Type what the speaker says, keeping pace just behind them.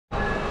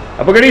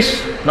അപ്പോൾ ഗണീഷ്,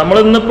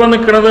 നമ്മളിന്നിപ്പോൾ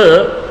നിൽക്കുന്നത്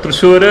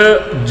തൃശ്ശൂർ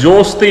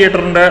ജോസ്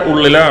തിയേറ്ററിൻ്റെ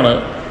ഉള്ളിലാണ്.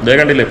 ഇതേ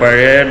കണ്ടില്ലേ,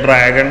 പഴയ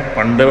ഡ്രാഗൺ.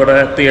 പണ്ട് ഇവിടെ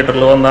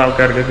തിയേറ്ററിൽ വന്ന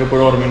ആൾക്കാർക്കൊക്കെ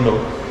ഇപ്പോഴും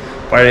ഓർമ്മയുണ്ടാവും.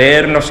 പഴയ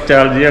ഒരു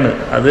നൊസ്റ്റാൾജിയാണ്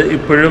അത്.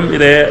 ഇപ്പോഴും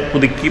ഇതേ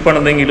പുതുക്കി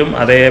പണിതെങ്കിലും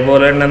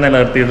അതേപോലെ തന്നെ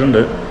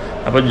നിലനിർത്തിയിട്ടുണ്ട്.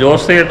 അപ്പോൾ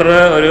ജോസ് തിയേറ്റർ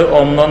ഒരു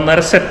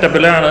 1.5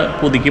 സെറ്റപ്പിലാണ്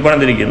പുതുക്കി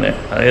പണിതിരിക്കുന്നത്.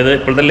 അതായത്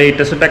ഇപ്പോഴത്തെ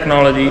ലേറ്റസ്റ്റ്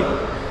ടെക്നോളജി,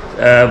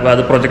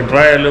 അത് പ്രൊജക്ടർ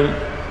ആയാലും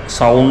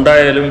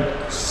സൗണ്ടായാലും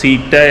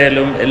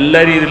സീറ്റായാലും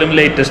എല്ലാ രീതിയിലും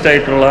ലേറ്റസ്റ്റ്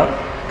ആയിട്ടുള്ള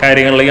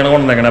കാര്യങ്ങളിലേക്കാണ്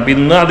കൊണ്ടുവന്നേക്കുന്നത്. അപ്പോൾ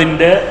ഇന്ന്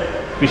അതിൻ്റെ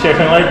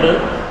വിശേഷങ്ങളായിട്ട്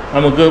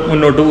നമുക്ക്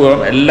മുന്നോട്ട് പോകാം.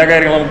 എല്ലാ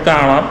കാര്യങ്ങളും നമുക്ക്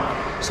കാണാം,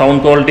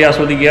 സൗണ്ട് ക്വാളിറ്റി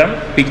ആസ്വദിക്കാം,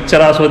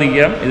 പിക്ചർ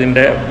ആസ്വദിക്കാം,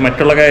 ഇതിൻ്റെ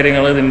മറ്റുള്ള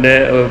കാര്യങ്ങൾ, ഇതിൻ്റെ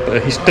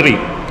ഹിസ്റ്ററി,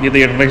 ഈ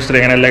തിയേറ്ററിൻ്റെ ഹിസ്റ്ററി,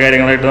 അങ്ങനെ എല്ലാ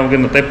കാര്യങ്ങളായിട്ട് നമുക്ക്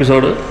ഇന്നത്തെ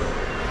എപ്പിസോഡ്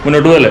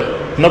മുന്നോട്ട് പോകല്ലേ.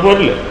 എന്നാൽ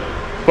പോരില്ലേ?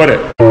 പോരെ.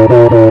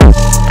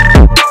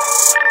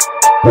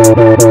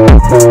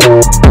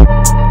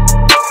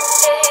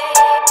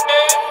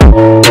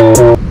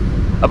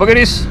 അപ്പോൾ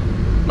ഗണീഷ്,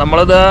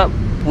 നമ്മളിത്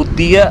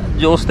പുതിയ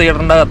ജോസ്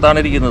തിയേറ്ററിൻ്റെ അകത്താണ്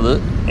ഇരിക്കുന്നത്.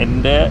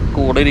 എൻ്റെ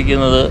കൂടെ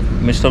ഇരിക്കുന്നത്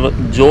മിസ്റ്റർ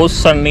ജോസ്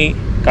സണ്ണി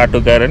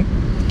കാട്ടുകാരൻ.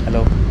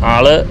 ഹലോ.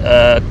 ആള്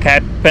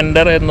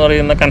കാറ്റ്പെൻഡർ എന്ന്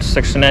പറയുന്ന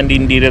കൺസ്ട്രക്ഷൻ ആൻഡ്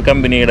ഇൻറ്റീരിയർ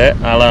കമ്പനിയുടെ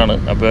ആളാണ്.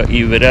 അപ്പോൾ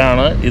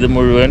ഇവരാണ് ഇത്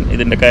മുഴുവൻ,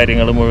 ഇതിൻ്റെ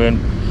കാര്യങ്ങൾ മുഴുവൻ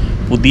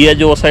പുതിയ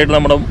ജോസായിട്ട്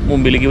നമ്മുടെ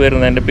മുമ്പിലേക്ക്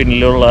വരുന്നതിൻ്റെ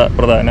പിന്നിലുള്ള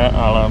പ്രധാന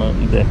ആളാണ്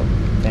ഇദ്ദേഹം.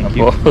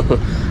 അപ്പോൾ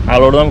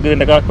ആളോട് നമുക്ക്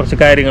ഇതിൻ്റെ കുറച്ച്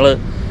കാര്യങ്ങൾ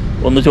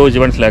ഒന്ന്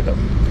ചോദിച്ച് മനസ്സിലാക്കാം.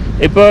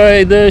 ഇപ്പോൾ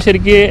ഇത്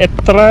ശരിക്കും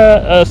എത്ര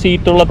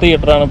സീറ്റുള്ള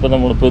തിയേറ്ററാണ് ഇപ്പോൾ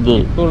നമ്മളിപ്പോൾ ഇത്?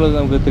 ഇപ്പോൾ ഉള്ളത്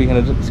നമുക്ക്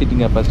 300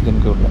 സീറ്റിംഗ് കപ്പാസിറ്റി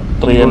നമുക്കുള്ള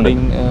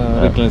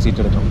 300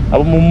 സീറ്റ് എടുക്കാം.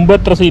 അപ്പോൾ മുമ്പ്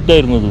എത്ര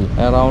സീറ്റായിരുന്നു ഇത്?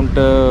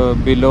 Around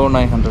below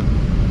 900.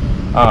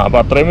 അപ്പോൾ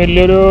അത്രയും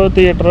വലിയൊരു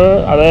തിയേറ്റർ.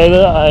 അതായത്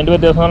അതിൻ്റെ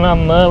വ്യത്യാസം പറഞ്ഞാൽ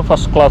അന്ന്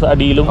ഫസ്റ്റ് ക്ലാസ്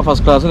അടിയിലും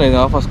ഫസ്റ്റ്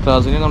ക്ലാസ്സിലായിരുന്നു. ആ ഫസ്റ്റ്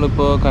ക്ലാസ്സിന്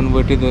നമ്മളിപ്പോൾ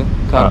കൺവേർട്ട് ചെയ്ത്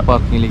കാർ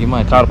പാർക്കിങ്ങിലേക്ക്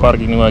മാറ്റി. കാർ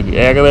പാർക്കിംഗ് മാറ്റി.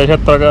 ഏകദേശം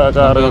എത്ര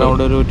കാർ?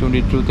 അറൗണ്ട് ഒരു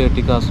 20 to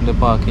 30 കാർസിന്റെ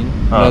പാർക്കിംഗ്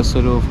പ്ലസ്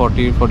ഒരു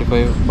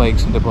 40-45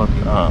 ബൈക്സിന്റെ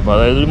പാർക്കിംഗ്. അപ്പോൾ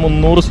അതായത്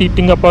 300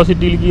 സീറ്റിംഗ്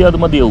കപ്പാസിറ്റിയിലേക്ക് അത്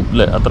മതിയാവും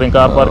അല്ലേ? അത്രയും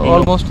കാർ പാർക്കിംഗ്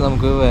ഓൾമോസ്റ്റ്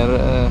നമുക്ക് വേറെ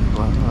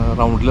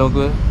റൗണ്ടിൽ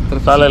നമുക്ക്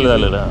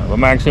സ്ഥലമല്ല. അപ്പോൾ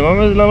മാക്സിമം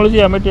ഇതിൽ നമ്മൾ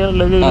ചെയ്യാൻ പറ്റിയ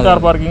കാർ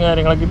പാർക്കിംഗ്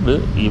കാര്യങ്ങളൊക്കെ ഉണ്ട്.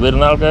 ഈ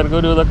വരുന്ന ആൾക്കാർക്ക്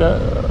ഒരു ഇതൊക്കെ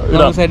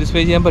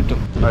സാറ്റിസ്ഫൈ ചെയ്യാൻ പറ്റും.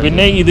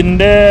 പിന്നെ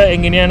ഇതിൻ്റെ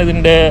എങ്ങനെയാണ്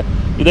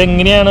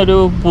ഇതെങ്ങനെയാണ് ഒരു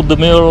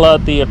പുതുമയുള്ള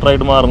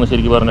തിയേറ്ററായിട്ട് മാറുന്നത്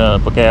ശരിക്കും പറഞ്ഞാൽ?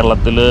 ഇപ്പോൾ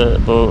കേരളത്തിൽ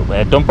ഇപ്പോൾ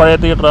ഏറ്റവും പഴയ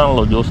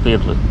തിയേറ്ററാണല്ലോ ജോസ്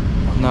തിയേറ്റർ.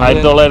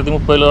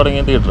 1930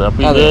 തുടങ്ങിയ തിയേറ്റർ.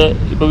 അപ്പോൾ ഇത്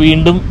ഇപ്പോൾ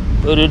വീണ്ടും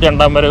ഒരു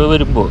രണ്ടാം വരവ്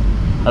വരുമ്പോൾ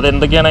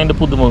അതെന്തൊക്കെയാണ് അതിൻ്റെ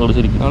പുതുമകൾ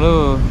ശരിക്കും?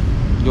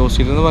 ജോസ്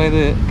തിയേറ്റർ എന്ന്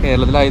പറയുന്നത്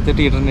കേരളത്തിലെ ആദ്യത്തെ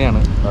തിയേറ്റർ തന്നെയാണ്.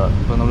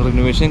 അപ്പോൾ നമ്മൾ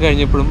റിനോവേഷൻ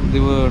കഴിഞ്ഞപ്പോഴും ഇത്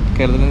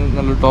കേരളത്തിൽ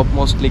നല്ലൊരു ടോപ്പ്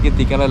മോസ്റ്റിലേക്ക്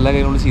എത്തിക്കാനുള്ള എല്ലാ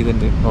കാര്യങ്ങളും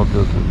ചെയ്തിട്ടുണ്ട്.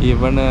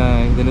 ഈവൺ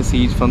ഇതിൻ്റെ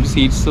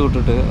സീറ്റ്സ്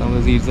തൊട്ടിട്ട്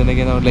നമുക്ക്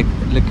സീറ്റ്സിൻ്റെയൊക്കെ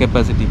ലെഗ്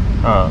കപ്പാസിറ്റി,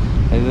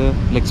 അതായത്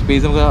ലെഗ്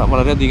സ്പേസ് നമുക്ക്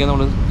വളരെയധികം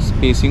നമ്മൾ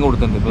സ്പേസിങ്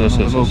കൊടുത്തിട്ടുണ്ട്. ഇപ്പോൾ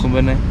നോക്കുമ്പോൾ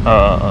തന്നെ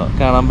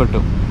കാണാൻ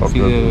പറ്റും,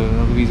 നമുക്ക്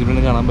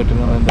വിസിബിളിന് കാണാൻ പറ്റും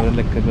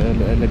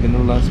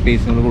ലെഗിനുള്ള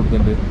സ്പേസ് നമ്മൾ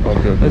കൊടുത്തിട്ടുണ്ട്.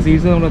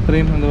 സീറ്റ്സ് നമ്മൾ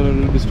അത്രയും എന്താ പറയുക,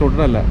 ഒരു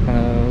ഡിസ്റ്റോർട്ടഡ് അല്ല,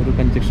 ഒരു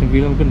കൺജക്ഷൻ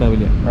ഫീൽ നമുക്ക്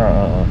ഉണ്ടാവില്ല.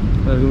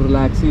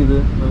 റിലാക്സ് ചെയ്ത്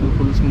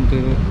ഫുൾ സ്മൂത്ത്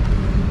ചെയ്ത്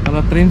നമ്മൾ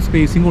അത്രയും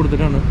സ്പേസിങ്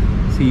കൊടുത്തിട്ടാണ്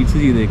സീറ്റ്സ്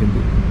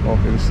ചെയ്തേക്കുന്നത്.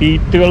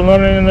 സീറ്റുകൾ എന്ന്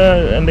പറഞ്ഞാൽ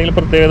എന്തെങ്കിലും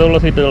പ്രത്യേകത ഉള്ള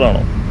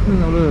സീറ്റുകളാണോ?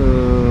 നമ്മൾ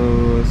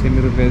സെമി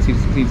റിക്ലൈനർ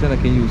സീറ്റ്സ്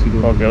അതൊക്കെ യൂസ് ചെയ്തു.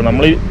 ഓക്കെ,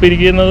 നമ്മൾ ഇപ്പം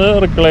ഇരിക്കുന്നത്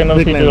റിക്ലൈനർ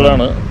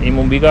സീറ്റുകളാണ്. ഈ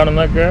മുമ്പിൽ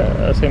കാണുന്നതൊക്കെ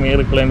സെമി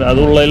റിക്ലൈനർ,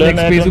 അതുള്ളതിൽ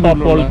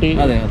ടോപ്പ് ക്വാളിറ്റി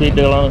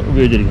സീറ്റുകളാണ്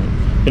ഉപയോഗിച്ചിരിക്കുന്നത്.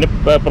 പിന്നെ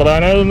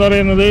പ്രധാനം എന്ന്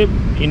പറയുന്നത്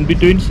ഇൻ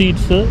ബിറ്റ്വീൻ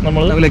സീറ്റ്സ്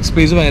നമ്മൾ ലെഗ്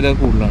സ്പേസ് ഭയങ്കര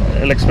കൂടുതലാണ്.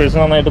 ലെഗ് സ്പേസ്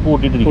നന്നായിട്ട്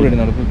കൂട്ടിയിട്ടിരിക്കും.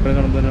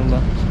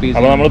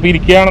 അപ്പോൾ നമ്മളിപ്പോൾ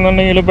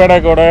ഇരിക്കുകയാണെന്നുണ്ടെങ്കിൽ ഇപ്പോൾ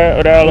ഇടയ്ക്കൂടെ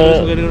ഒരാൾ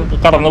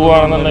കടന്നു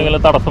പോകുകയാണെന്നുണ്ടെങ്കിൽ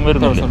തടസ്സം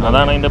വരുന്നില്ല.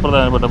 അതാണ് അതിൻ്റെ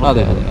പ്രധാനപ്പെട്ട.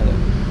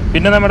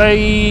 പിന്നെ നമ്മുടെ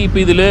ഈ ഇപ്പം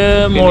ഇതിൽ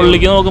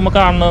മുകളിലേക്ക് നോക്കുമ്പോൾ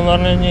കാണുന്നതെന്ന്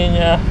പറഞ്ഞു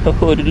കഴിഞ്ഞാൽ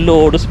ഒരു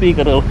ലോഡ്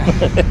സ്പീക്കറുകൾ.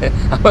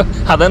 അപ്പം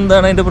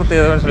അതെന്താണ് അതിൻ്റെ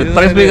പ്രത്യേകത?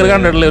 ഇത്രയും സ്പീക്കർ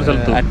കണ്ടിട്ടില്ല ഒരു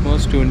സ്ഥലത്ത്.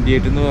 atmos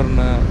 28 എന്ന്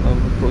പറഞ്ഞ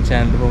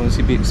ചാനൽ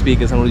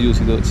സ്പീക്കേഴ്സ് നമ്മൾ യൂസ്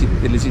ചെയ്ത്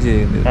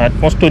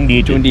atmos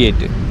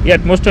 28. ഈ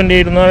atmos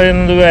 28 എന്ന്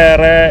പറയുന്നത്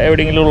വേറെ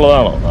എവിടെയെങ്കിലും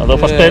ഉള്ളതാണോ? അതോ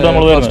ഫസ്റ്റ് ആയിട്ട്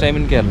നമ്മൾ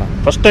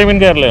ഫസ്റ്റ് ടൈം ഇൻ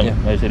കേരളയാണ്?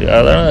 ശരി,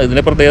 അതാണ്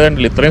ഇതിൻ്റെ പ്രത്യേകത.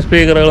 ഉണ്ടല്ലോ ഇത്രയും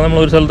സ്പീക്കറുകൾ നമ്മൾ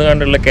ഒരു സ്ഥലത്ത്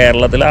കണ്ടിട്ടില്ല.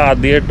 കേരളത്തിൽ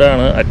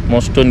ആദ്യമായിട്ടാണ്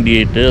atmos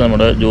 28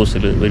 നമ്മുടെ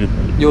ജോസിൽ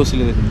വരുന്നത്.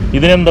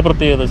 ഇതിനെന്താ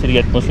പ്രത്യേകത ശരി?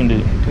 atmosന്റെ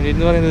 28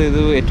 എന്ന് പറയുന്നത്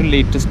ഇത് ഏറ്റവും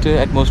ലേറ്റസ്റ്റ്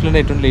അറ്റ്മോസിലെ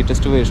ഏറ്റവും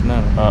ലേറ്റസ്റ്റ്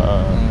വേർഷനാണ്.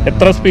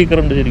 എത്ര സ്പീക്കർ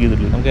ഉണ്ട് ശരിക്കും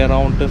ഇതിൽ? നമുക്ക്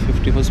അറൗണ്ട്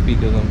 54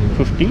 സ്പീക്കേഴ്സ് ഉണ്ട്.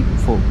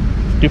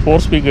 54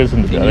 സ്പീക്കേഴ്സ്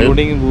ഉണ്ട്.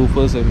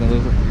 വൂഫേഴ്സ്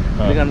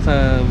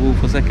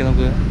ഒക്കെ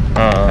നമുക്ക്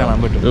കാണാൻ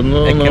പറ്റും. ഇതൊന്ന്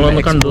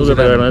കണ്ടു.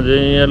 കാരണം വെച്ച്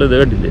കഴിഞ്ഞാൽ ഇത്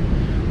കണ്ടില്ലേ,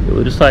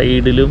 ഒരു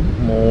സൈഡിലും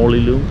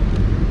മോളിലും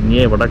ഇനി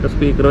എവിടെയൊക്കെ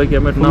സ്പീക്കർ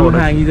വയ്ക്കാൻ പറ്റുന്ന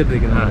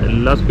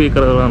എല്ലാ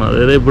സ്പീക്കറുകളാണ്.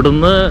 അതായത്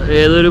ഇവിടുന്ന്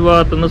ഏതൊരു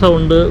ഭാഗത്തുനിന്ന്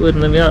സൗണ്ട്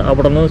വരുന്നെങ്കിൽ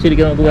അവിടെ നിന്ന്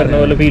ശരിക്കും നമുക്ക് വരുന്ന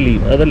പോലെ ഫീൽ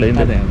ചെയ്യും. അതല്ലേ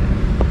ഇതിൻ്റെ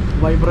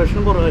വൈബ്രേഷൻ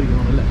കുറവായിരിക്കും.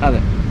 അതെ.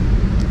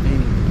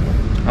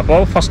 അപ്പോൾ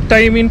first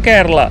time in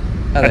Kerala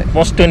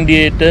atmos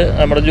 28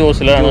 നമ്മുടെ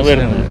ജോസിലാണ്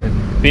വരുന്നത്.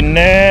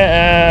 പിന്നെ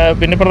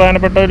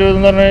പ്രധാനപ്പെട്ട ഒരു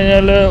ഇതെന്ന് പറഞ്ഞു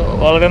കഴിഞ്ഞാൽ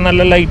വളരെ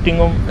നല്ല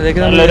ലൈറ്റിങ്ങും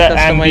നല്ലൊരു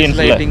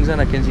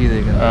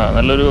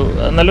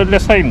നല്ലൊരു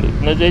രസമുണ്ട്.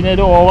 എന്ന് വെച്ച് കഴിഞ്ഞാൽ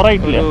ഒരു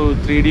ഓവറായിട്ടില്ല,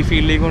 3D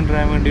ഫീലിലേക്ക്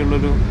കൊണ്ടുവരാൻ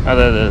വേണ്ടിയുള്ളൊരു.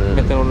 അതെ.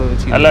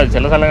 അല്ല,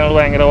 ചില സ്ഥലങ്ങൾ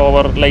ഭയങ്കര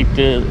ഓവർ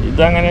ലൈറ്റ്,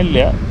 ഇത് അങ്ങനെയല്ല.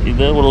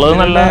 ഇത് ഉള്ളത്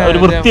നല്ല ഒരു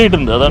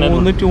വൃത്തിയായിട്ടുണ്ട്. അതാണ്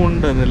 3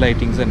 ട്യൂൺഡ്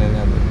ലൈറ്റിങ്സ് തന്നെ.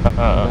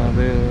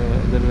 അത്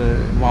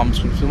വാം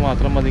സ്ട്രിപ്സ്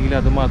മാത്രം മതിയെങ്കിൽ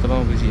അത് മാത്രം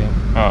നമുക്ക് ചെയ്യാം.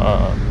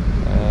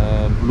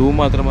 ബ്ലൂ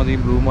മാത്രം മതി,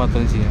 ബ്ലൂ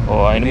മാത്രം ചെയ്യാം.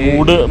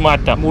 മൂഡ്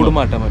മാറ്റാൻ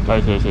പറ്റും.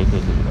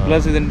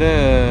 പ്ലസ് ഇതിന്റെ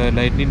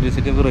ലൈറ്റിന്റെ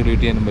ഇന്റൻസിറ്റി നമുക്ക്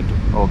റെഗുലേറ്റ് ചെയ്യാനും പറ്റും.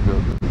 ഓക്കെ.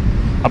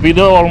 അപ്പൊ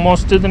ഇത്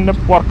ഓൾമോസ്റ്റ് ഇതിന്റെ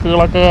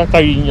വർക്കുകളൊക്കെ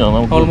കഴിഞ്ഞോ?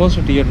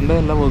 ഓൾമോസ്റ്റ് തിയേറ്ററിന്റെ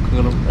എല്ലാ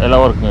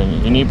വർക്കും കഴിഞ്ഞു.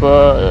 ഇനിയിപ്പോ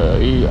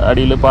ഈ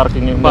അടിയിൽ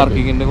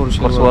പാർക്കിങ്ങിന്റെ കുറച്ച്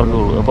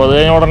വർക്കുകൾ. അപ്പൊ അത്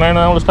കഴിഞ്ഞ ഉടനെ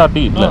നമ്മൾ സ്റ്റാർട്ട്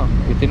ചെയ്യില്ല.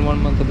 Within 1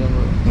 month.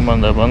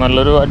 അപ്പൊ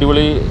നല്ലൊരു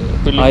അടിപൊളി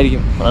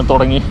ആയിരിക്കും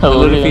തുടങ്ങി.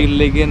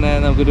 ഫീൽഡിലേക്ക് തന്നെ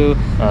നമുക്കൊരു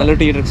നല്ലൊരു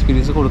തിയേറ്റർ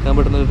എക്സ്പീരിയൻസ് കൊടുക്കാൻ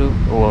പറ്റുന്ന ഒരു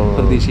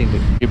പ്രതീക്ഷയുണ്ട്.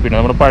 പിന്നെ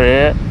നമ്മുടെ പഴയ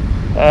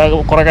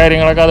കുറെ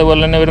കാര്യങ്ങളൊക്കെ അതുപോലെ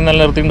തന്നെ ഇവർ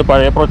നിലനിർത്തിയിട്ടുണ്ട്.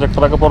 പഴയ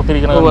പ്രൊജക്ടറൊക്കെ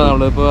പുറത്തിരിക്കണം.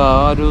 നമ്മളിപ്പോ ആ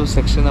ഒരു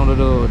സെക്ഷൻ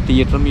നമ്മളൊരു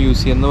തിയേറ്റർ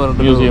മ്യൂസിയം എന്ന്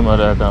പറഞ്ഞിട്ട് ചെയ്യാൻ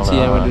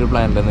വേണ്ടി ഒരു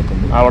പ്ലാനിലാണ്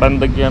നിൽക്കുന്നത്. അവിടെ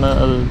എന്തൊക്കെയാണ്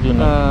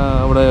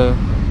അവിടെ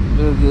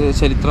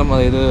ചരിത്രം,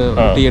 അതായത്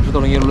തിയേറ്റർ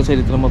തുടങ്ങിയുള്ള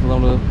ചരിത്രം മൊത്തം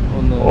നമ്മൾ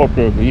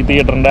ഈ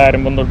തിയേറ്ററിന്റെ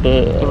ആരംഭം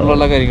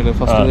തൊട്ടുള്ള കാര്യങ്ങൾ,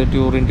 ഫസ്റ്റ്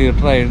ടൂറിൻ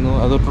തിയേറ്റർ ആയിരുന്നു,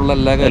 അതൊട്ടുള്ള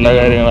എല്ലാ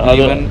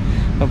കാര്യങ്ങളും,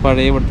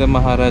 പഴയ ഇവിടുത്തെ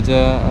മഹാരാജ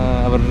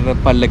അവരുടെ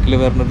പല്ലക്കിൽ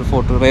വരുന്ന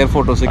റെയർ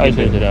ഫോട്ടോസ്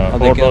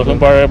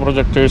പഴയ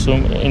പ്രൊജക്ടേഴ്സും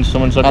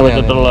ഇൻസ്ട്രുമെന്റ്സ് ഒക്കെ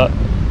വെച്ചിട്ടുള്ള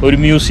ഒരു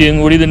മ്യൂസിയം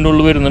കൂടി ഇതിൻ്റെ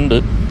ഉള്ളിൽ വരുന്നുണ്ട്.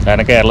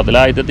 കാരണം കേരളത്തിലെ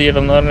ആദ്യത്തെ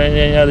തിയേറ്റർ എന്ന് പറഞ്ഞു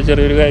കഴിഞ്ഞാൽ അത്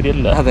ചെറിയൊരു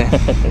കാര്യമല്ല.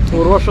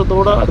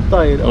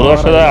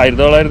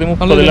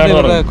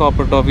 1930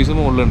 കോർപ്പറേറ്റ് ഓഫീസ്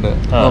മുകളിലുണ്ട്.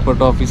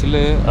 കോർപ്പറേറ്റ് ഓഫീസിൽ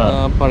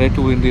പഴയ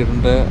ടൂറിൻ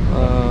തിയേറ്ററിന്റെ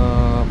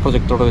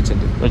പ്രൊജക്ടറോടെ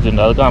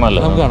വെച്ചിട്ടുണ്ട്. അത്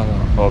കാണാമല്ലോ.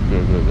 ഓക്കെ.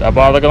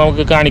 അപ്പോൾ അതൊക്കെ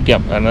നമുക്ക്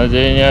കാണിക്കാം. കാരണം വെച്ച്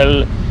കഴിഞ്ഞാൽ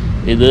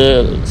ഇത്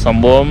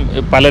സംഭവം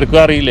പലർക്കും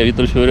അറിയില്ല. ഈ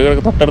തൃശ്ശൂർ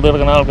തൊട്ടടുത്ത്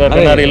കിടക്കുന്ന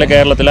ആൾക്കാർക്ക് അറിയില്ല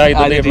കേരളത്തിലെ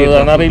ആദ്യത്തെ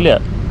തിയേറ്റർ അറിയില്ല.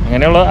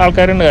 അങ്ങനെയുള്ള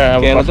ആൾക്കാരുണ്ട്.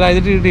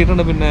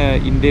 തിയേറ്ററുണ്ട്. പിന്നെ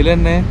ഇന്ത്യയിൽ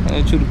തന്നെ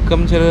ചുരുക്കം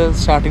ചില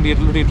സ്റ്റാർട്ടിംഗ്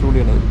തിയേറ്റർ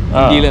കൂടിയാണ്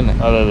ഇന്ത്യയിൽ തന്നെ.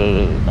 അതെ.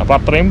 അപ്പൊ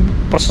അത്രയും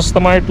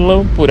പ്രശസ്തമായിട്ടുള്ള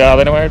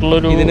പുരാതനമായിട്ടുള്ള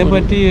ഒരു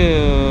ഇതിനെപ്പറ്റി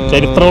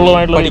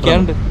ചരിത്രമുള്ളതായിട്ടുള്ള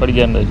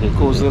പഠിക്കാനുണ്ട്,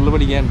 കോഴ്സുകളിൽ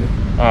പഠിക്കാനുണ്ട്.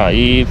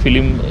 ഈ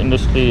ഫിലിം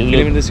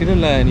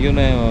ഇൻഡസ്ട്രിയിലല്ല, എനിക്ക്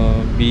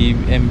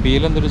MBA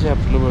എന്തൊരു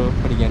ചാപ്റ്ററിൽ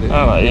പഠിക്കാനുണ്ട്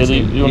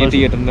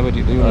തിയേറ്ററിനെ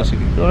പറ്റിയിട്ട്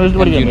യൂണിവേഴ്സിറ്റി.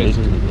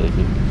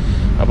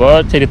 അപ്പോൾ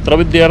ചരിത്ര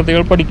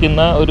വിദ്യാർത്ഥികൾ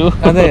പഠിക്കുന്ന ഒരു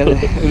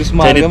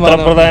ചരിത്ര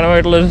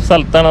പ്രധാനമായിട്ടുള്ള ഒരു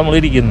സ്ഥലത്താണ് നമ്മൾ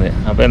ഇരിക്കുന്നത്.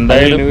 അപ്പൊ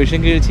എന്തായാലും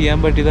ചെയ്യാൻ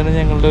പറ്റിയതാണ്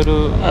ഞങ്ങളുടെ ഒരു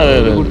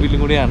ഗുഡ്വില്ലും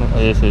കൂടിയാണ്.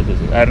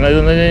 കാരണം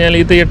ഇതെന്ന് വെച്ച് കഴിഞ്ഞാൽ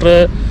ഈ തിയേറ്റർ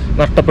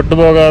നഷ്ടപ്പെട്ടു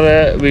പോകാതെ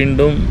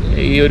വീണ്ടും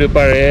ഈ ഒരു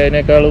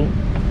പഴയതിനേക്കാളും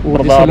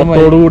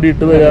പ്രതാപത്തോടു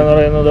കൂടിയിട്ട് വരിക എന്ന്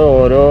പറയുന്നത്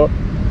ഓരോ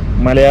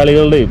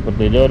മലയാളികളുടെയും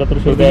പ്രത്യേകിച്ച് ഓരോ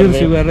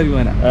തൃശ്ശൂർക്കാരുടെ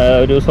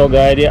ഒരു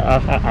സ്വകാര്യ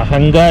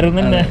അഹങ്കാരം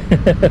തന്നെ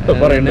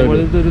പറയേണ്ടത്.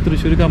 ഒരു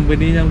തൃശ്ശൂർ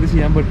കമ്പനി ഞങ്ങൾക്ക്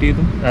ചെയ്യാൻ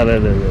പറ്റിയതും. അതെ.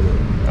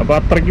 അപ്പോൾ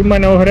അത്രയ്ക്കും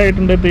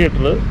മനോഹരമായിട്ടുണ്ട്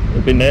തിയേറ്റർ.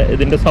 പിന്നെ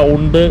ഇതിൻ്റെ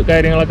സൗണ്ട്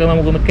കാര്യങ്ങളൊക്കെ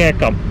നമുക്കൊന്ന്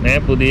കേൾക്കാം.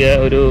 പുതിയ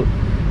ഒരു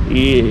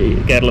ഈ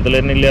കേരളത്തിൽ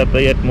തന്നെ ഇല്ലാത്ത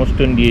ഈ atmos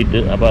 28.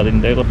 അപ്പോൾ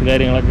അതിൻ്റെ കുറച്ച്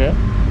കാര്യങ്ങളൊക്കെ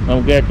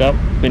നമുക്ക് കേൾക്കാം.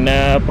 പിന്നെ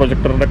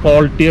പ്രൊജക്ടറിൻ്റെ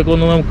ക്വാളിറ്റിയൊക്കെ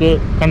ഒന്ന് നമുക്ക്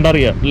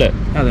കണ്ടറിയാം അല്ലേ?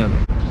 അതെ.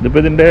 ഇതിപ്പോൾ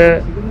ഇതിൻ്റെ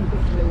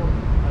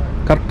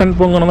കർട്ടൻ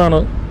പൊങ്ങണതാണ്.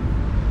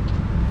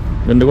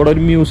 ഇതിൻ്റെ കൂടെ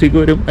ഒരു മ്യൂസിക്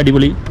വരും,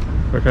 അടിപൊളി.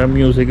 പക്ഷേ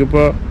മ്യൂസിക്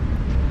ഇപ്പോൾ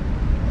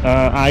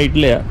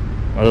ആയിട്ടില്ല.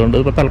 അതുകൊണ്ട്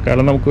ഇപ്പോൾ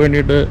തൽക്കാലം നമുക്ക്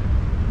വേണ്ടിയിട്ട്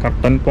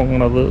കർട്ടൻ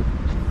പൊങ്ങണത്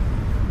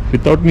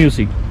വിത്തൗട്ട്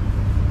മ്യൂസിക്.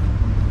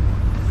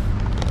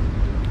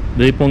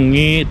 ഇത്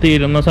പൊങ്ങി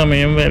തീരുന്ന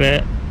സമയം വരെ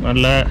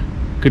നല്ല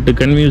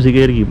കിട്ടുക്കൻ മ്യൂസിക്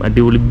ആയിരിക്കും,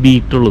 അടിപൊളി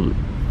ബീറ്റുള്ളത്.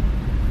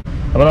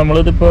 അപ്പോൾ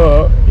നമ്മളിതിപ്പോൾ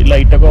ഈ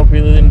ലൈറ്റൊക്കെ ഓഫ്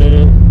ചെയ്ത് ഇതിൻ്റെ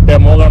ഒരു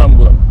ഡെമോ കാണാൻ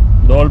പോകാം.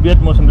 ഡോൾബി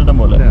അറ്റ്മോസിൻ്റെ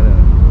ഡെമോ അല്ലേ?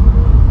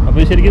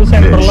 അപ്പോൾ ശരിക്കും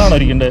സെൻട്രലാണ്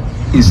ഇരിക്കേണ്ടത്.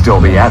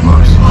 Dolby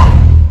Atmos,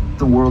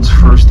 the world's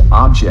first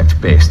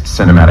object-based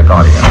cinematic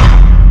audio.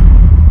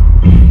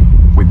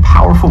 With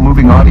powerful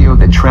moving audio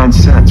that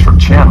transcends from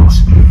channels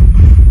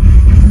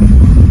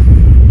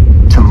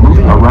to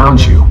moving around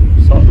you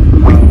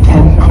with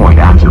pinpoint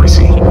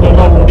accuracy.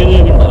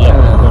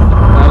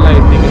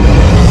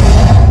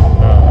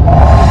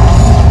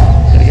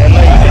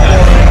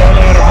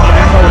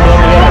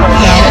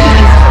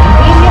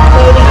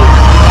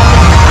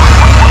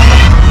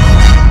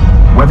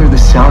 Whether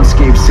the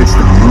soundscape sits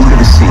the mood of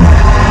the scene.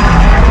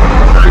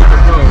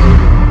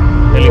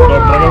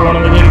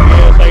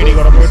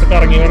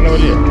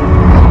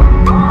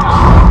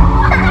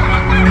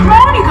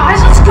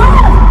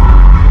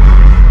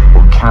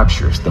 Or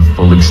captures the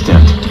full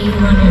extent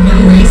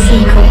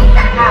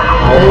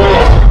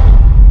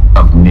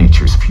of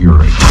nature's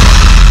fury.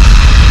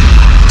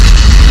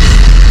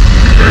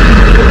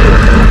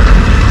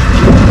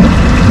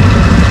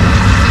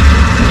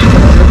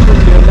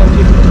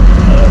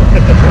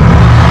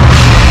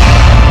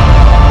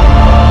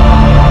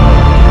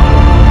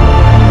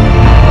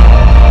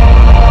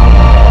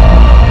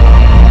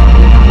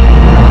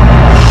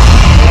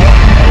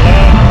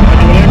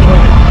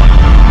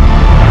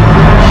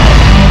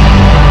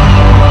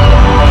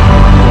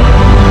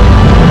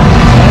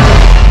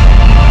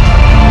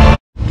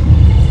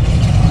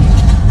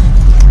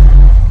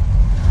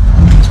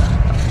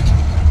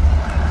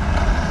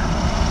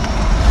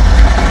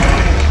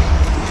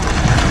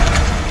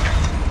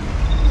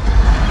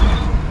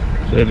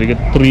 ശരിക്കും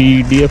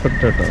 3D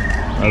effect കേട്ടോ.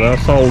 അത് ആ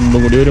സൗണ്ടും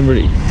കൂടി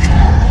വരുമ്പോഴേ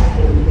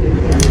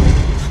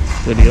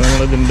ശരിക്കും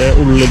നമ്മളിതിൻ്റെ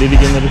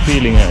ഉള്ളിലിരിക്കുന്നൊരു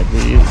ഫീലിംഗാണ്.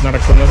 ഈ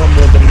നടക്കുന്ന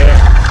സംഭവത്തിൻ്റെ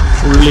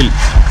ഉള്ളിൽ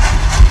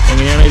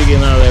എങ്ങനെയാണ്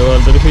ഇരിക്കുന്നത്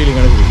അതേപോലത്തെ ഒരു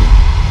ഫീലിംഗാണ് ശരിക്കും.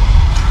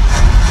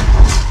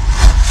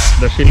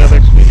 രക്ഷയില്ലാത്ത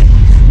എക്സ്പീരിയൻസ്.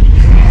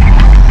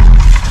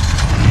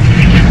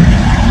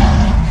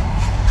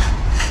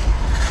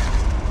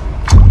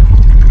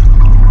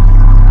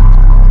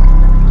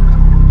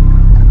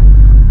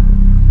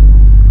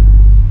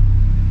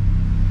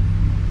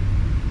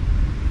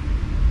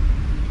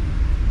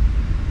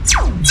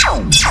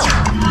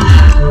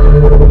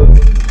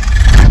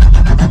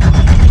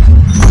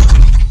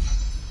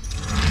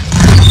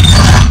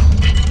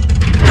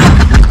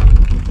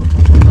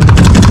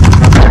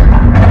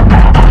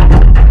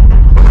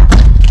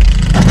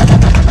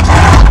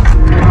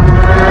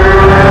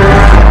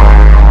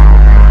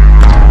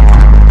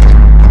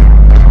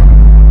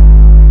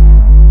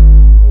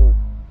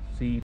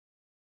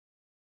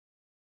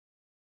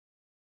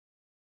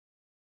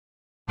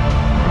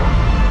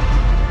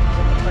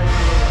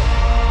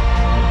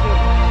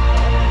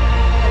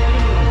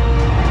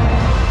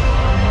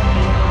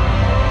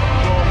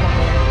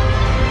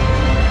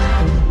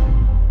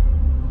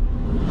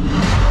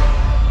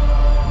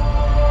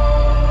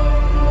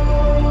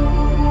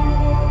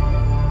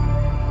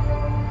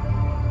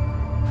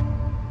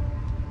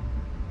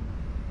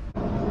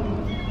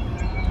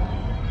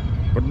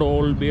 ഇപ്പം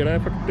ഡോൾബിയുടെ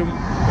എഫക്റ്റും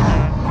പിന്നെ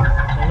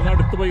നമ്മൾ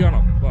അടുത്ത് പോയി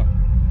കാണാം. വാ.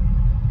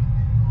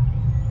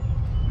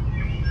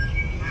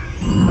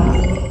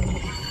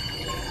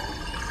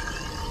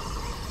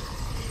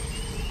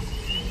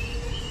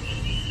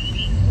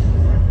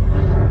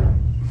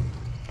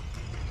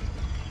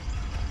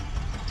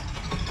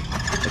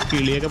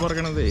 കിളിയൊക്കെ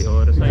പറക്കണതേ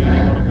ഓരോ സൈഡിൽ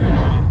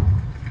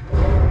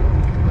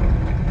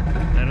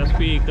അങ്ങനെ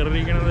സ്പീക്കർ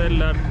ഇരിക്കണത്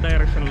എല്ലാ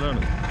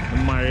ഡയറക്ഷനിലാണ്.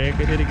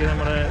 മഴയൊക്കെ ശരിക്കും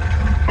നമ്മുടെ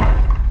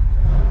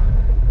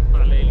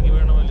തലയിലേക്ക്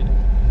വേണ പോലെ.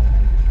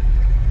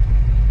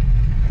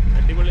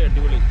 അടിപൊളി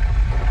അടിപൊളി.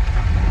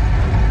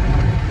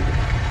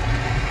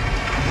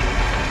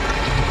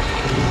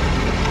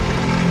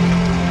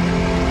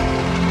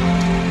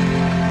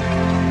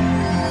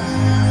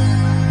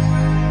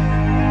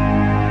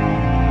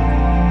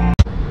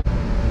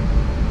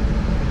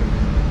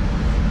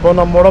 ഇപ്പോൾ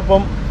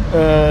നമ്മോടൊപ്പം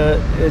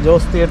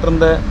ജോസ്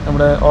തിയേറ്ററിൻ്റെ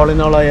നമ്മുടെ ഓൾ ഇൻ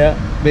ഓളായ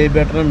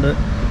ബേബേട്ടനുണ്ട്,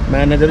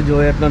 മാനേജർ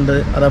ജോയേട്ടനുണ്ട്,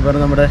 അതേപോലെ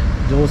നമ്മുടെ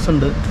ജോസ്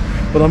ഉണ്ട്.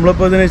 ഇപ്പോൾ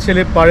നമ്മളിപ്പോൾ ഇതിന് വെച്ചാൽ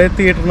പഴയ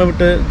തിയേറ്ററിനെ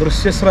വിട്ട്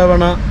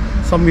ദൃശ്യശ്രവണ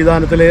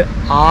സംവിധാനത്തിൽ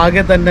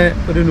ആകെ തന്നെ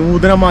ഒരു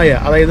നൂതനമായ,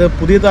 അതായത്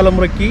പുതിയ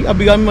തലമുറയ്ക്ക്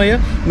അഭികാമ്യമായ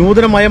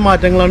നൂതനമായ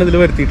മാറ്റങ്ങളാണ് ഇതിൽ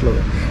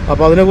വരുത്തിയിട്ടുള്ളത്.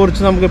 അപ്പോൾ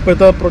അതിനെക്കുറിച്ച് നമുക്ക്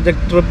ഇപ്പോഴത്തെ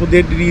പ്രൊജക്ടർ,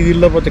 പുതിയ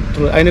രീതിയിലുള്ള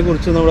പ്രൊജക്ടർ,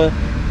 അതിനെക്കുറിച്ച് നമ്മുടെ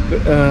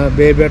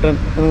ബേബേട്ടൻ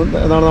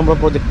എന്നാണ് നമ്മുടെ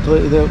പ്രൊജക്ടർ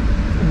ഇത്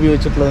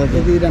ഉപയോഗിച്ചിട്ടുള്ളത്.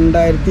 ഇത്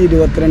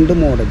 2022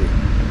 മോഡൽ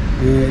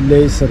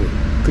ലേസർ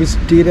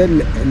ക്രിസ്റ്റീരെ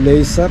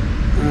ലേസർ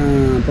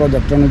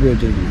പ്രൊജക്ടറാണ്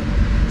ഉപയോഗിച്ചിരിക്കുന്നത്.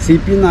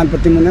 CP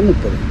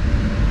 4330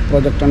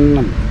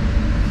 പ്രൊജക്ടറിനാണ്,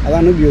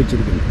 അതാണ്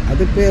ഉപയോഗിച്ചിരിക്കുന്നത്.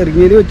 അതിപ്പോൾ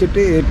ഇറങ്ങിയത്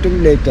വെച്ചിട്ട് ഏറ്റവും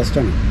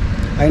ലേറ്റസ്റ്റാണ്.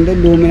 അതിൻ്റെ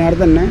ലൂമിനാർ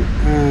തന്നെ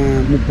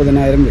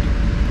 30,000 വരും.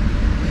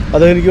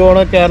 അതെനിക്ക്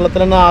തോന്നുന്നു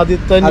കേരളത്തിൽ തന്നെ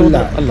ആദ്യത്തെ അല്ല,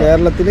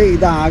 കേരളത്തിൽ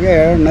ഇത് ആകെ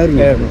 7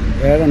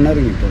 എണ്ണം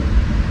ഇറങ്ങിയിട്ടുള്ളൂ.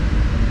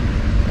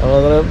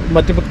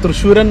 മറ്റേ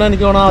തൃശ്ശൂർ തന്നെ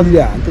എനിക്ക്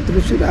തോന്നുന്നു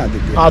തൃശ്ശൂർ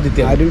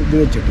ആദ്യത്തെ ആരും ഇത്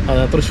വെച്ചിട്ട്.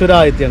 അതെ, തൃശ്ശൂർ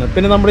ആദ്യത്തെയാണ്.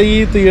 പിന്നെ നമ്മുടെ ഈ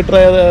തിയേറ്റർ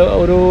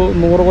ഒരു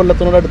 100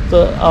 കൊല്ലത്തിനോടടുത്ത്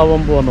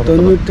ആവാൻ പോകുന്നു.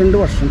 92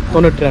 വർഷം.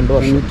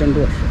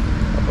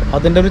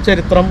 അതിൻ്റെ ഒരു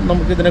ചരിത്രം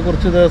നമുക്ക്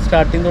ഇതിനെക്കുറിച്ച് ഇത്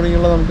സ്റ്റാർട്ടിങ്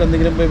തുടങ്ങിയുള്ള നമുക്ക്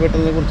എന്തെങ്കിലും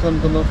ബേബേട്ടനെ കുറിച്ച്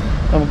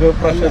നമുക്ക്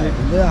പ്രശ്നം.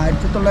 ഇത്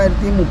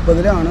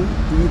 1930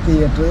 ഈ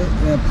തിയേറ്റർ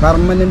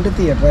പെർമനന്റ്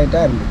തിയേറ്ററായിട്ട്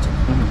ആരംഭിച്ചത്.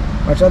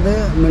 പക്ഷെ അത്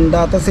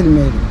മിണ്ടാത്ത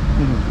സിനിമയായിരുന്നു,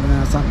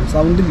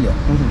 സൗണ്ടില്ല,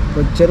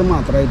 പിക്ചർ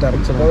മാത്രമായിട്ട്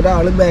ആരംഭിച്ചത്. അപ്പോൾ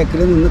ഒരാൾ ബാക്കിൽ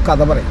നിന്ന്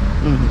കഥ പറയും,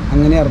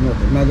 അങ്ങനെയായിരുന്നു.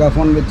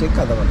 മെഗാഫോൺ വെച്ച്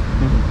കഥ പറയും.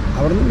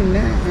 അവിടെ നിന്ന്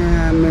പിന്നെ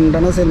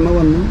മിണ്ടണ സിനിമ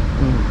വന്നു.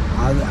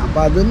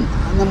 അപ്പോൾ അതും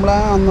നമ്മളെ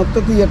അന്നത്തെ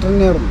തിയേറ്റർ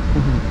തന്നെയായിരുന്നു.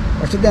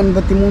 പക്ഷെ ഇത്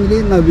 83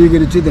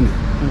 നവീകരിച്ചു, ഇതിനെ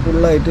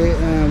ഫുള്ളായിട്ട്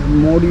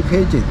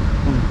മോഡിഫൈ ചെയ്തു.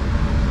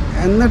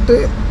 എന്നിട്ട്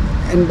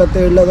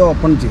 87 അത്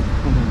ഓപ്പൺ ചെയ്തു.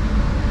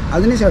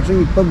 അതിനുശേഷം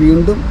ഇപ്പോൾ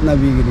വീണ്ടും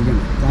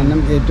നവീകരിക്കണം. കാരണം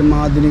ഏറ്റവും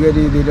ആധുനിക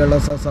രീതിയിലുള്ള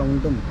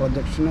സൗണ്ടും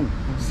പ്രൊജക്ഷനും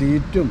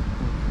സീറ്റും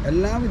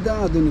എല്ലാവിധ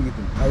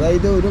ആധുനികതും,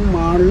 അതായത് ഒരു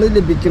മാളിൽ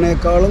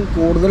ലഭിക്കുന്നേക്കാളും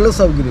കൂടുതൽ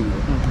സൗകര്യങ്ങൾ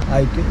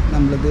ആയിട്ട്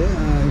നമ്മളിത്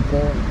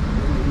ഇപ്പോൾ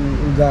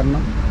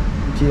ഉദ്ഘാടനം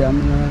ചെയ്യാൻ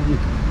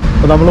നിൽക്കും.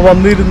 അപ്പോൾ നമ്മൾ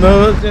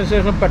വന്നിരുന്നതിന്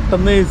ശേഷം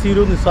പെട്ടെന്ന് AC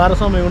ഒരു നിസ്സാര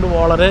സമയം കൊണ്ട്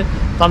വളരെ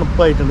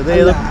തണുപ്പായിട്ടുണ്ട്.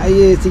 ഈ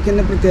AC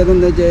തന്നെ പ്രത്യേകത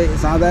എന്താ വെച്ചാൽ,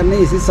 സാധാരണ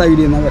AC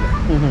സൈഡിൽ നിന്ന് വരാം,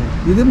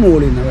 ഇത്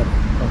മുകളിൽ നിന്ന് വരാം.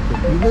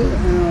 ഇത്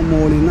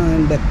മുകളിൽ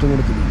നിന്നാണ് ഡെക്റ്റ്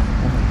കൊടുത്തിരിക്കുന്നത്.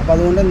 അപ്പോൾ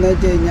അതുകൊണ്ട് എന്താ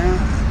വെച്ച് കഴിഞ്ഞാൽ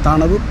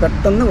തണുപ്പ്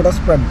പെട്ടെന്ന് ഇവിടെ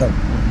സ്പ്രെഡാവും.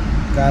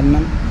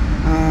 കാരണം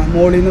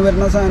മുകളിൽ നിന്ന്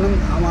വരുന്ന സാധനം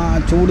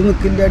ചൂട്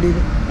നിൽക്കില്ല അടിയിൽ,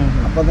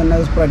 അപ്പോൾ തന്നെ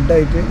അത്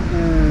സ്പ്രെഡായിട്ട്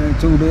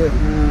ചൂട്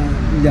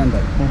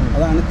ഇല്ലാണ്ടാവും.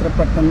 അതാണ് ഇത്ര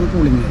പെട്ടെന്ന്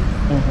കൂളിങ് ആയിട്ട്.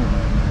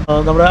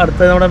 നമ്മുടെ അടുത്ത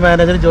നമ്മുടെ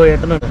മാനേജർ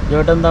ജോയേട്ടനുണ്ട്.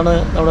 ജോയേട്ടൻ എന്താണ്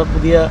നമ്മുടെ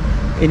പുതിയ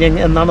ഇനി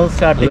എന്നാണ്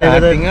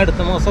സ്റ്റാർട്ടിങ്?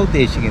 അടുത്ത മാസം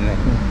ഉദ്ദേശിക്കുന്നത്.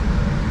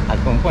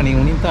 അല്പം പണി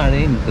കൂടി താഴെ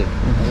ഉണ്ട്,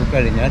 അത്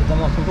കഴിഞ്ഞ അടുത്ത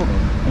മാസം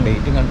തുടങ്ങും.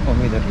 ഡേറ്റ് കൺഫേം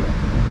ചെയ്തിട്ടില്ല.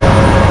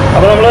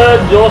 അപ്പോൾ നമ്മൾ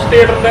ജോസ്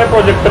തിയേറ്ററിൻ്റെ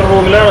പ്രൊജക്ടർ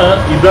റൂമിലാണ്.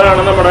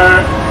 ഇതാണ് നമ്മുടെ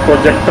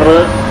പ്രൊജക്ടർ,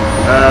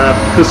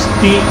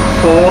 ക്രിസ്റ്റി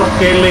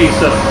 4K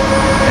ലേസർ.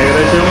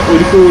 ഏകദേശം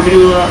 1 കോടി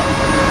രൂപ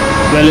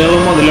വിലയുള്ള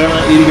മുതലാണ്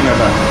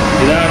ഇരിക്കുന്നത്.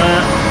 ഇതാണ്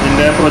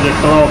ഇതിൻ്റെ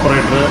പ്രൊജക്ടർ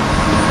ഓപ്പറേറ്റർ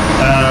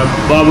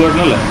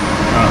ബാബുവേട്ടനല്ലേ?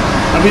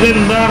 അപ്പോൾ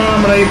ഇതെന്താണ്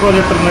നമ്മുടെ ഈ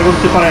പ്രൊജക്ടറിനെ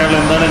കുറിച്ച്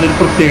പറയാനുള്ളത്? എന്താണ് ഇതിൻ്റെ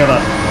പ്രത്യേകത?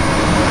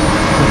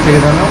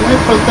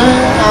 ഇപ്പോഴത്തെ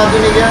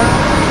ആധുനിക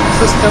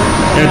സിസ്റ്റം,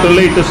 ഏറ്റവും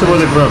ലേറ്റസ്റ്റ്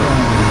പ്രൊജക്ടറാണ്.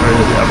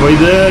 അപ്പോൾ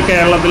ഇത്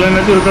കേരളത്തിൽ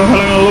തന്നെ ചുരുക്കം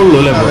സ്ഥലങ്ങളിലുള്ളൂ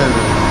അല്ലേ?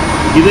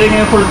 ഇത്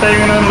ഇങ്ങനെ ഫുൾ ടൈം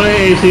ഇങ്ങനെ നമ്മൾ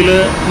AC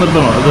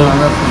നിർത്തണോ? അത്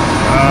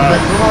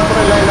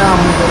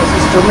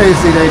സിസ്റ്റം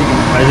AC-യിലായിരിക്കും.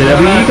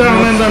 ഈ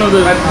കാണുന്നത് എന്താണത്?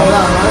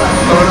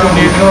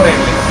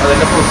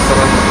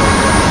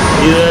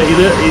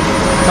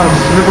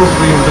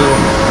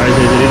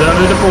 ഇത് ഇതാണ്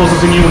ഇതിന്റെ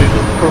പ്രോസസ്സിംഗ് യൂണിറ്റ്.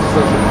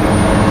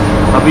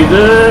 അപ്പൊ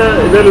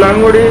ഇതെല്ലാം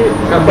കൂടി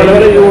പല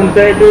പല യൂണിറ്റ്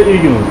ആയിട്ട്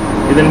ഇരിക്കുന്നു.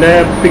 ഇതിന്റെ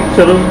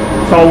പിക്ചറും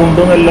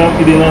സൗണ്ടും എല്ലാം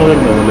ഇതിൽ നിന്നാണ്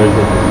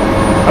വരുന്നത്.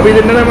 അപ്പൊ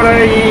ഇതിന്റെ നമ്മുടെ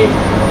ഈ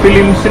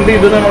ഫിലിംസിന്റെ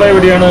ഇത് നമ്മൾ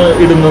എവിടെയാണ്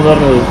ഇടുന്നത്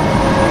പറഞ്ഞത്?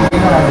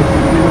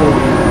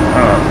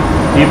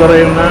 ഈ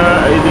പറയുന്ന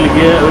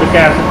ഇതിലേക്ക് ഒരു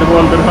കാസറ്റ്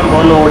പോലത്തെ ഒരു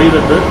സംഭവം ലോഡ്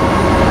ചെയ്തിട്ട്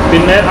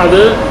പിന്നെ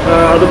അത്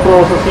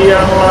പ്രോസസ്സ്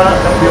ചെയ്യാനുള്ള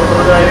കമ്പ്യൂട്ടർ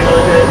കാര്യങ്ങൾ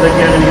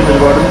ഇതൊക്കെയാണ് എനിക്ക്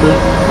ഒരുപാടുണ്ട്.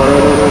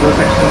 ഓരോ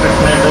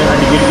സെക്ഷനായിട്ട്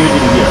അടുക്കി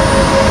വെച്ചിരിക്കുക.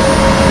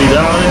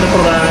 ഇതാണ് ഇതിൻ്റെ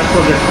പ്രധാന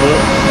പ്രൊജക്ടർ.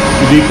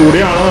 ഇതിൽ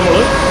കൂടിയാണ് നമ്മൾ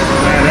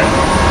നേരെ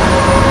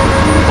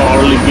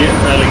ഹാളിലേക്ക്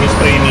അല്ലെങ്കിൽ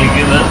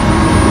സ്ക്രീനിലേക്ക് ഇത്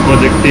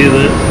പ്രൊജക്റ്റ്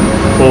ചെയ്ത്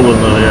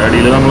പോകുന്നത്.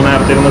 അടിയിൽ നമ്മൾ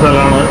നേരത്തെ ഇരുന്ന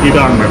സ്ഥലമാണ് ഈ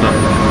കാണുന്നത്.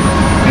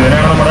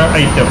 ഇതിനാണ് നമ്മുടെ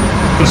ഐറ്റം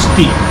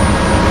ക്രിസ്റ്റി.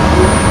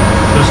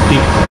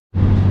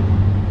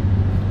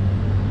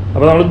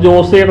 അപ്പോൾ നമ്മൾ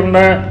ജോസ്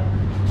തിയേറ്ററിൻ്റെ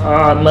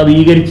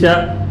നവീകരിച്ച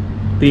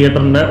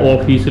തിയേറ്ററിൻ്റെ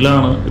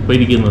ഓഫീസിലാണ് ഇപ്പോൾ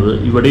ഇരിക്കുന്നത്.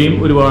 ഇവിടെയും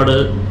ഒരുപാട്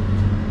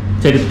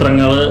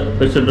ചരിത്രങ്ങൾ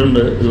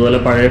വെച്ചിട്ടുണ്ട്. ഇതുപോലെ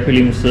പഴയ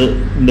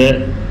ഫിലിംസിൻ്റെ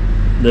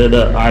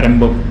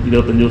ആരംഭം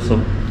 25 ദിവസം,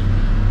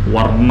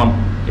 വർണ്ണം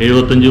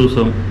 75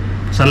 ദിവസം,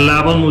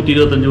 സല്ലാപം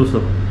 125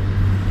 ദിവസം,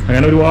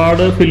 അങ്ങനെ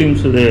ഒരുപാട്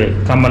ഫിലിംസ്. ഇത്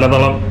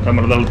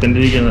കമലതളത്തിൻ്റെ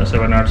ഇരിക്കുന്ന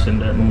 7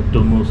 ആർട്സിൻ്റെ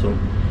 101 ദിവസം.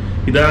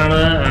 ഇതാണ്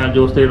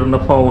ജോസ്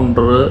തിയേറ്ററിൻ്റെ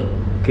ഫൗണ്ടർ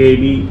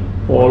KB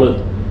പോള്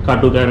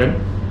കാട്ടുകാരൻ.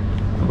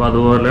 അപ്പോൾ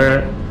അതുപോലെ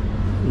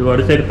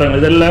ഒരുപാട് ചരിത്രങ്ങൾ.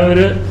 ഇതെല്ലാം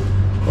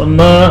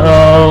ഒന്ന്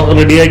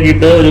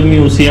റെഡിയാക്കിയിട്ട് ഒരു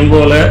മ്യൂസിയം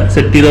പോലെ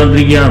സെറ്റ്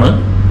ചെയ്തുകൊണ്ടിരിക്കുകയാണ്.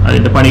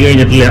 അതിൻ്റെ പണി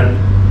കഴിഞ്ഞിട്ടില്ല.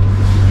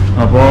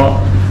 അപ്പോൾ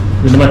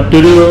ഇതിന്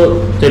മറ്റൊരു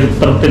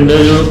ചരിത്രത്തിൻ്റെ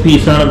ഒരു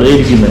പീസാണ് ഇത്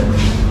ഇരിക്കുന്നത്.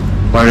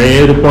 പഴയ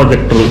ഒരു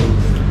പ്രൊജക്ടർ.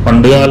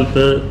 പണ്ട്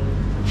കാലത്ത്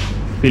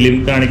ഫിലിം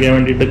കാണിക്കാൻ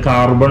വേണ്ടിയിട്ട്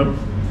കാർബൺ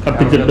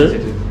കത്തിച്ചിട്ട്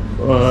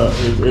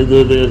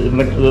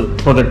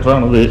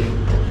പ്രൊജക്ടറാണിത്.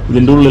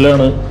 ഇതിൻ്റെ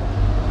ഉള്ളിലാണ്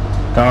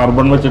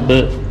കാർബൺ വെച്ചിട്ട്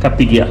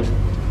കത്തിക്കുക.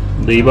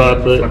 ഈ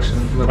ഭാഗത്ത്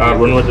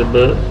കാർബൺ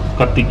വെച്ചിട്ട്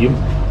കത്തിക്കും.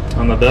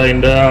 എന്നിട്ട്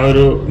അതിൻ്റെ ആ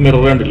ഒരു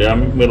മിറർ കണ്ടില്ലേ, ആ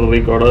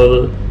മിററിൽ കൂടെ അത്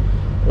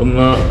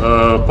ഒന്ന്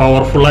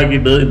പവർഫുൾ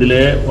ആക്കിയിട്ട്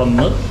ഇതിലെ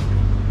വന്ന്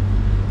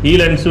ഈ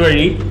ലെൻസ്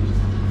വഴി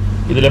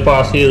ഇതിലെ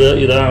പാസ് ചെയ്ത്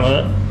ഇതാണ്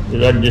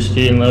ഇത് അഡ്ജസ്റ്റ്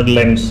ചെയ്യുന്ന ഒരു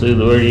ലെൻസ്.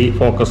 ഇതുവഴി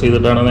ഫോക്കസ്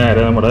ചെയ്തിട്ടാണ്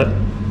നേരെ നമ്മുടെ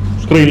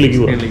സ്ക്രീനിലേക്ക്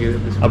പോകുന്നത്.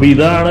 അപ്പോൾ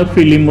ഇതാണ്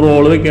ഫിലിം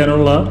റോള്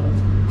വെക്കാനുള്ള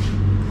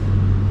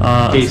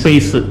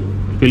സ്പേസ്.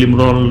 ഫിലിം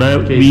റോളിൻ്റെ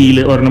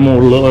വീല് ഒരെണ്ണം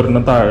മുകളിൽ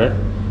ഒരെണ്ണം താഴെ.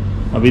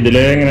 അപ്പോൾ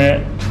ഇതിലെ ഇങ്ങനെ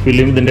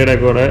ഫിലിം ഇതിൻ്റെ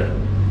ഇടയിൽ കൂടെ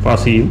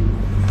പാസ് ചെയ്യും.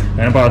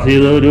 അങ്ങനെ പാസ്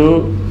ചെയ്ത് ഒരു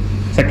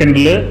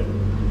സെക്കൻഡിൽ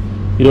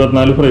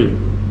 24 ഫ്രെയിം,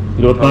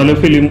 24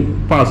 ഫിലിം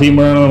പാസ്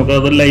ചെയ്യുമ്പോഴാണ്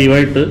നമുക്കത്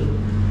ലൈവായിട്ട്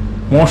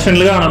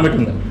മോഷനിൽ കാണാൻ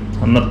പറ്റുന്നത്.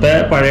 അന്നത്തെ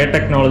പഴയ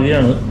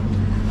ടെക്നോളജിയാണ്.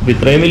 അപ്പോൾ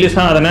ഇത്രയും വലിയ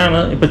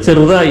സാധനമാണ് ഇപ്പം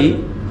ചെറുതായി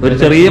ഒരു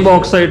ചെറിയ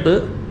ബോക്സ് ആയിട്ട്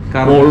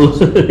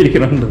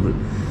ഇരിക്കുന്നുണ്ട്.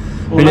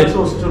 പിന്നെ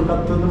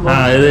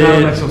ഇത്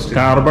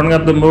കാർബൺ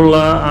കത്തുമ്പോഴുള്ള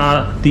ആ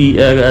തീ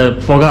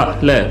പുക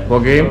അല്ലേ,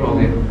 പുകയും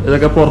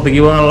ഇതൊക്കെ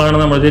പുറത്തേക്ക് പോകാനുള്ളതാണ്.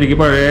 നമ്മൾ ശരിക്കും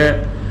പഴയ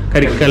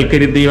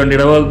കൽക്കരി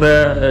തീവണ്ടിയുടെ പോലത്തെ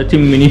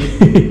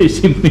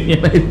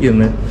ചിമ്മിനിയാണ്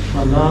ഇരിക്കുന്നത്.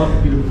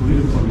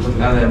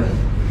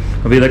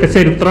 അപ്പൊ ഇതൊക്കെ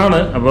ചരിത്രമാണ്.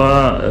 അപ്പൊ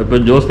ഇപ്പൊ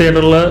ജോസ്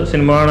തിയേറ്ററിൽ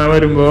സിനിമ കാണാൻ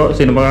വരുമ്പോ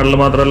സിനിമ കാണൽ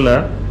മാത്രമല്ല,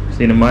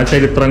 സിനിമ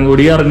ചരിത്രം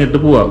കൂടി അറിഞ്ഞിട്ട്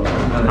പോവാം.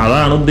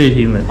 അതാണ്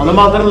ഉദ്ദേശിക്കുന്നത്. അത്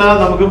മാത്രമല്ല,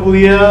 നമുക്ക്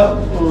പുതിയ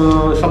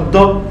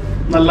ശബ്ദം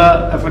നല്ല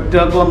എഫക്റ്റ്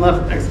ഒക്കെ വന്ന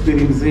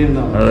എക്സ്പീരിയൻസ്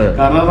ചെയ്യുന്നതാണ്.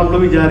 കാരണം നമ്മൾ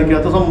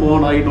വിചാരിക്കാത്ത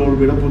സംഭവമാണ് ഈ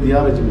ഡോൾബിയുടെ പുതിയ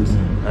അറേഞ്ച്മെന്റ്സ്.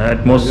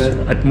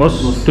 atmos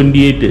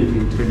 28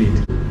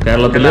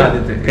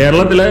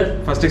 കേരളത്തിലെ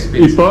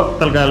ഇപ്പൊ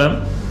തൽക്കാലം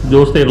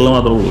ജോസ് തിയേറ്ററിൽ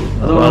മാത്രമേ ഉള്ളൂ.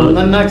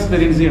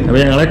 അപ്പൊ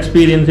ഞങ്ങൾ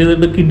എക്സ്പീരിയൻസ്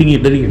ചെയ്തിട്ട്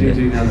കിടുങ്ങിയിട്ടിരിക്കുന്നത്.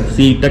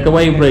 സീറ്റൊക്കെ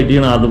വൈബ്രേറ്റ്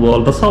ചെയ്യണം,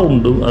 അതുപോലത്തെ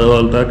സൗണ്ടും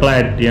അതുപോലത്തെ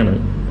ക്ലാരിറ്റിയാണ്.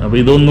 അപ്പൊ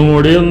ഇതൊന്നും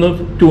കൂടി ഒന്ന്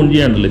ട്യൂൺ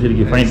ചെയ്യാണ്ടല്ലേ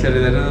ശരിക്കും ഫൈൻ.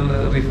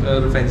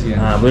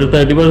 അപ്പൊ ഒരു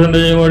 30%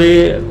 കൂടി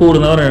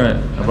കൂടുന്ന പറയണേ.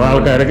 അപ്പൊ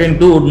ആൾക്കാരൊക്കെ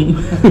എനിക്ക് കൂടും.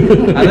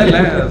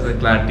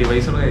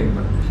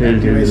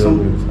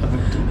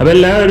 അപ്പൊ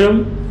എല്ലാവരും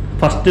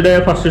ഫസ്റ്റ്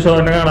ഷോ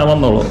തന്നെ കാണാൻ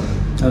വന്നോളൂ.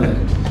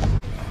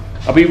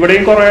 അപ്പൊ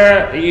ഇവിടെയും കുറെ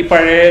ഈ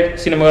പഴയ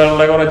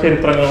സിനിമകളുടെ കുറെ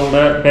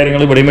ചരിത്രങ്ങളുടെ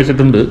കാര്യങ്ങൾ ഇവിടെയും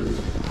വെച്ചിട്ടുണ്ട്.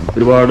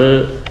 ഒരുപാട്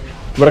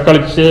ഇവിടെ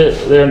കളിച്ച്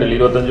ഇത് കണ്ടില്ല,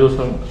 25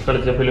 ദിവസം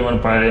കളിച്ച ഫിലിമാണ്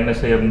പഴയ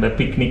നസീറിന്റെ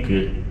പിക്നിക്.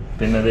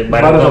 പിന്നെ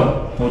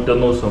 101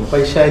 ദിവസം,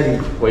 വൈശാലി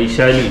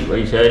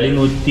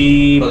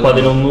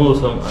 111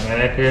 ദിവസം.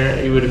 അങ്ങനെയൊക്കെ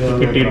ഇവർക്ക്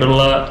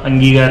കിട്ടിയിട്ടുള്ള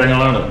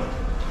അംഗീകാരങ്ങളാണ്.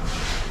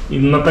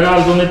 ഇന്നത്തെ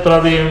കാലത്തൊന്നും ഇത്ര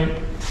അധികം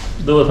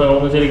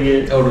ദിവസങ്ങളൊന്നും ശരിക്ക്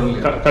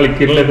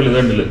കളിക്കുന്നില്ല. ഫിലിം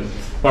കണ്ടില്ല.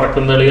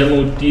 പറക്കുന്നളിക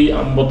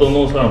 151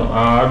 ദിവസമാണ്.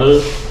 ആട്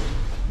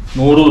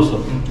 100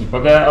 ദിവസം.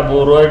 ഇപ്പൊക്കെ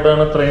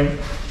അപൂർവമായിട്ടാണ് ഇത്രയും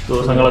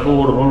ദിവസങ്ങളൊക്കെ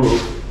കൂടുന്നുള്ളൂ.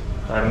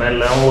 കാരണം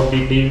എല്ലാം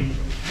OTT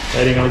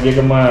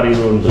കാര്യങ്ങളൊക്കെ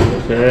മാറിയതുകൊണ്ട്.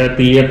 പക്ഷെ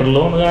തിയേറ്ററിൽ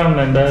ഒന്ന്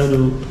കാണേണ്ട ഒരു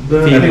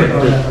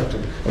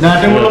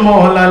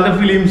മോഹൻലാലിന്റെ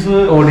ഫിലിംസ്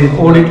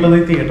ഓടിയിട്ടുള്ളത്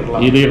ഈ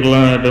തിയേറ്ററിലാണ്.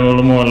 ഏറ്റവും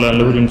കൂടുതൽ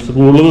മോഹൻലാലിന്റെ ഫിലിംസ്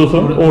കൂടുതൽ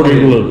ദിവസം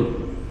ഓടിയിട്ടുള്ളത്.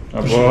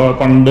 അപ്പൊ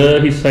പണ്ട്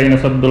ഹിസൈന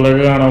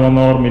ശബ്ദങ്ങളൊക്കെ കാണാൻ വന്ന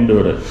ഓർമ്മയുണ്ട്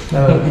ഇവിടെ.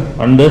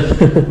 പണ്ട്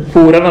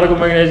പൂരം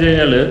നടക്കുമ്പോ എങ്ങനെയാ വെച്ച്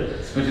കഴിഞ്ഞാല്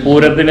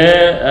പൂരത്തിന്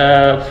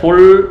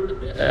ഫുൾ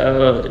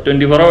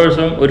 24 hours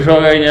ഒരു ഷോ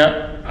കഴിഞ്ഞാൽ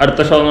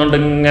അടുത്ത ഷോ കൊണ്ട്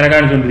ഇങ്ങനെ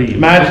കാണിച്ചുകൊണ്ടിരിക്കും.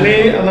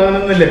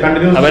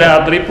 അപ്പൊ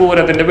രാത്രി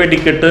പൂരത്തിന്റെ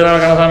വെടിക്കെട്ട്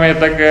നടക്കുന്ന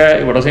സമയത്തൊക്കെ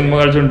ഇവിടെ സിനിമ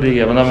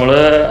കളിച്ചുകൊണ്ടിരിക്കുക. അപ്പൊ നമ്മള്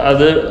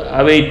അത് ആ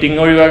വെയിറ്റിംഗ്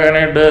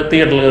ഒഴിവാക്കാനായിട്ട്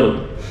തിയേറ്ററിൽ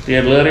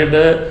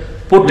കയറിയിട്ട്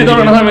പൊട്ടി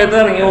തുടങ്ങുന്ന സമയത്ത്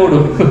ഇറങ്ങി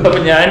ഓടും. അപ്പൊ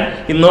ഞാൻ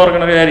ഇന്ന്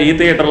ഓർക്കണ കാര്യം, ഈ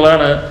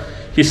തിയേറ്ററിലാണ്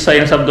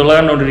ഹിസൈൻ ശബ്ദമുള്ള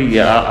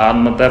കണ്ടോണ്ടിരിക്കുക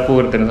അന്നത്തെ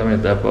പൂരത്തിന്റെ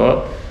സമയത്ത്. അപ്പൊ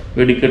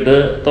വെടിക്കെട്ട്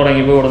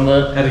തുടങ്ങിയപ്പോ ഇവിടുന്ന്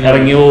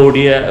ഇറങ്ങി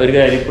ഓടിയ ഒരു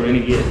കാര്യം ഇപ്പോഴും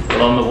എനിക്ക്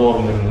ഇവിടെ വന്ന്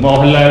ഓർമ്മ വരുന്നു.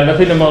 മോഹൻലാലിന്റെ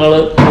സിനിമകൾ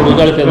കൂടുതൽ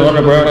കളിച്ചെന്ന്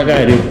പറഞ്ഞപ്പോഴാണ്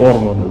കാര്യം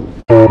ഓർമ്മ വന്നത്.